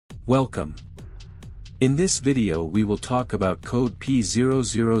Welcome. In this video we will talk about code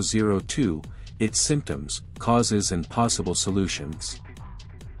P0002, its symptoms, causes and possible solutions.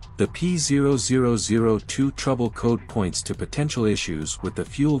 The P0002 trouble code points to potential issues with the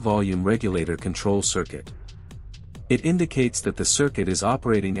fuel volume regulator control circuit. It indicates that the circuit is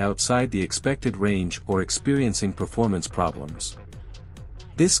operating outside the expected range or experiencing performance problems.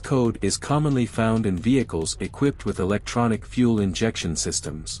 This code is commonly found in vehicles equipped with electronic fuel injection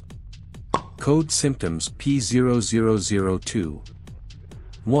systems. Code symptoms P0002.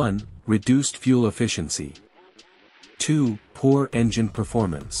 1. Reduced fuel efficiency. 2. Poor engine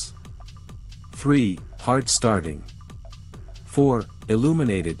performance. 3. Hard starting. 4.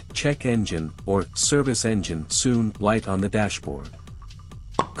 Illuminated check engine or service engine soon light on the dashboard.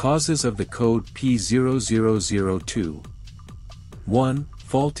 Causes of the code P0002. 1.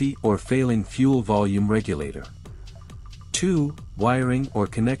 Faulty or failing fuel volume regulator. 2. Wiring or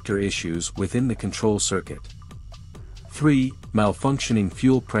connector issues within the control circuit. 3. Malfunctioning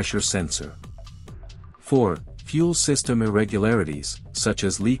fuel pressure sensor. 4. Fuel system irregularities, such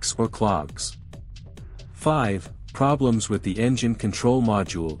as leaks or clogs. 5. Problems with the engine control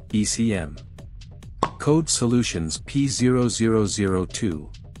module, ECM. Code solutions P0002.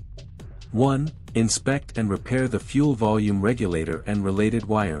 1. Inspect and repair the fuel volume regulator and related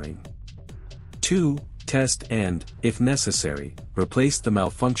wiring. 2. Test and, if necessary, replace the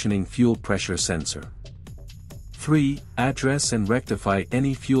malfunctioning fuel pressure sensor. 3. Address and rectify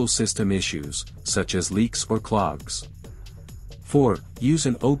any fuel system issues, such as leaks or clogs. 4. Use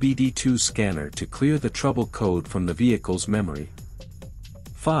an OBD2 scanner to clear the trouble code from the vehicle's memory.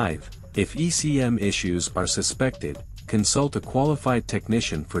 5. If ECM issues are suspected, consult a qualified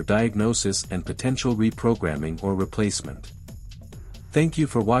technician for diagnosis and potential reprogramming or replacement. Thank you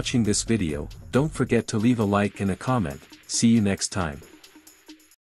for watching this video. Don't forget to leave a like and a comment. See you next time.